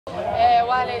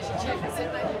Warlley, você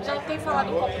já tem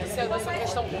falado um pouco dessa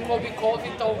questão com o Colby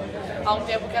Covington há um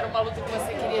tempo, que era uma luta que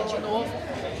você queria de novo.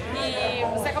 E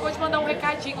você acabou de mandar um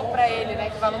recadinho para ele, né,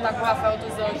 que vai lutar com o Rafael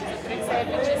dos Anjos. Eu queria que você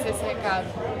repetisse esse recado.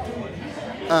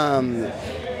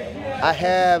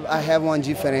 I have one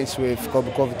difference with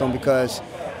Colby Covington because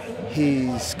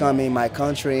he's come in my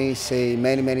country, say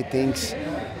many things.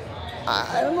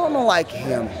 I don't like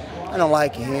him. I don't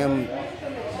like him.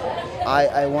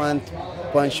 I want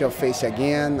punch your face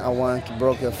again. I want to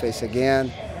broke your face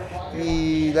again.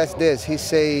 That's this. He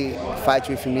say fight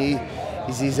with me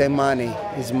is money.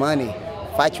 It's money.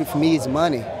 Fight with me is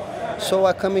money. So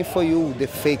I coming for you the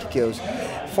fake kills.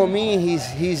 For me,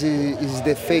 he's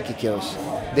the fake kills.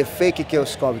 The fake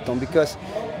kills Covington because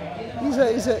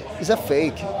he's a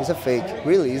fake. He's a fake.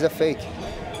 Really, he's a fake.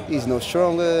 He's no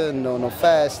stronger, no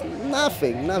fast,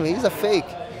 nothing. He's a fake.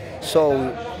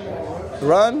 So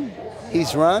run,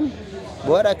 he's run,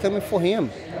 but I coming for him.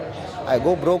 I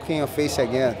go broke in your face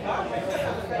again.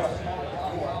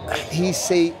 He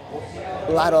say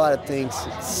a lot of things,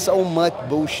 so much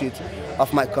bullshit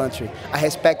of my country. I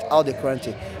respect all the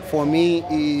country. For me,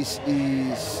 is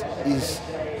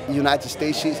United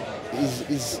States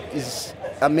is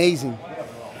amazing.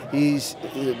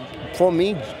 For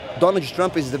me, Donald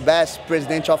Trump is the best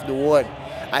president of the world.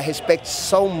 I respect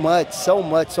so much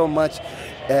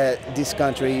this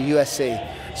country, USA.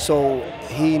 So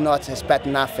he not respect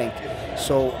nothing.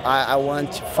 So I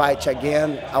want to fight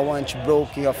again. I want to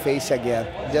broke your face again.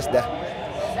 Just that.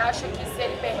 Você acha que se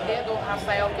ele perder do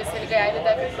Rafael, porque se ele ganhar ele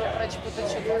deve ir para a disputa de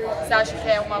título, você acha que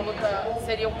é uma luta,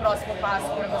 seria um próximo passo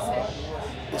para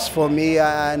você? For me,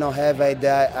 I don't have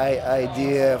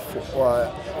idea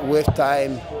with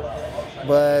time,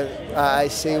 but I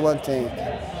say one thing: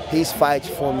 he's fight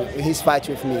for me. He's fight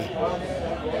with me.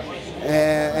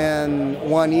 And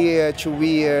 1 year, 2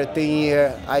 years, 10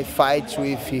 years, I fight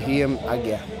with him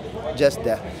again. Just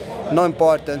that. No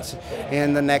importance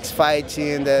in the next fight,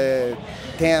 in the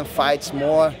 10 fights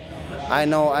more. I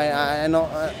know.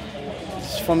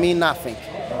 For me, nothing.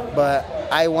 But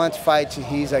I want to fight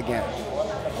his again.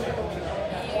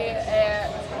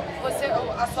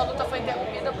 A sua luta foi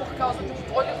interrompida por causa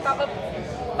do olho que estava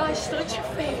bastante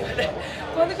feio, né?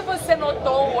 Quando que você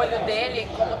notou o olho dele,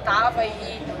 como estava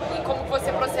e como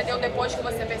você procedeu depois que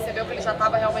você percebeu que ele já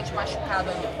estava realmente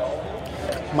machucado ali?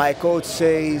 My coach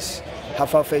says,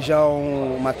 Rafael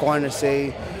Feijão, my corner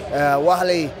say,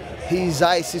 Warlley, his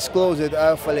eyes is closed.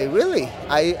 I falei, really?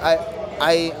 I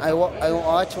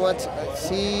watch what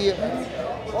see.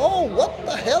 Oh, what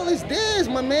the hell is this,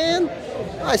 my man?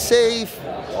 I say,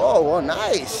 oh,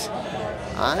 nice.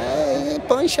 I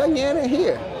punch again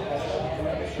here.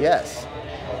 Yes,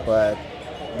 but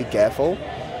be careful.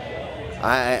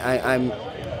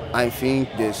 I think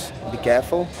this. Be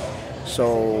careful.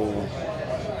 So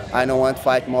I don't want to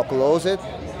fight more closed.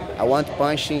 I want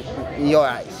punching in your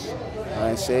eyes.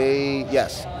 I say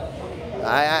yes.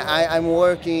 I'm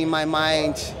working in my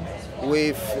mind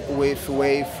with way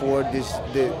for this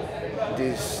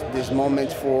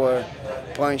moment for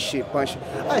punch.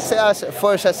 I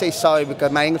say sorry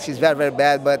because my English is very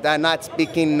bad, but I'm not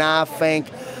speaking nothing.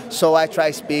 So I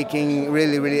try speaking,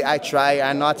 really I try.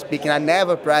 I'm not speaking. I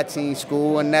never practice in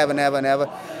school, and never.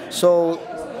 So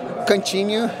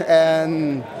continue,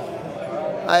 and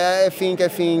I think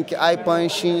I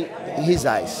punch in his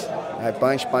eyes. I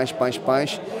punch.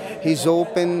 He's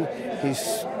open.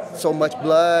 He's so much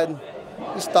blood.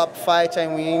 He stop fight, I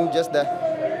win. Just that.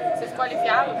 Você ficou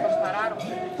aliviado quando pararam?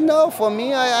 No, for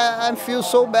me, I feel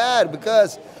so bad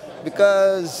because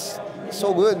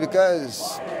so good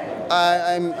because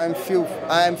I feel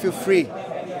free.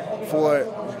 For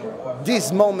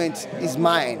this moment is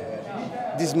mine.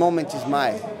 This moment is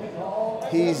mine.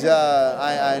 He's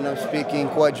I'm speaking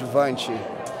coadjuvante.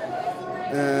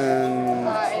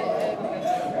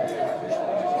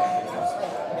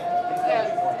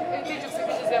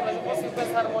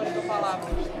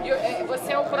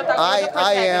 Você é o protagonista.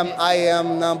 I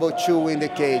am number 2 in the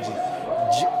cage.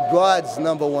 God's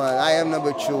number 1. I am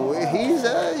number 2. He's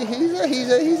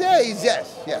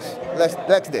yes.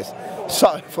 Let's this.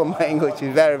 Sorry for my English.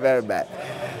 It's very bad.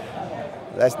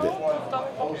 Let's do.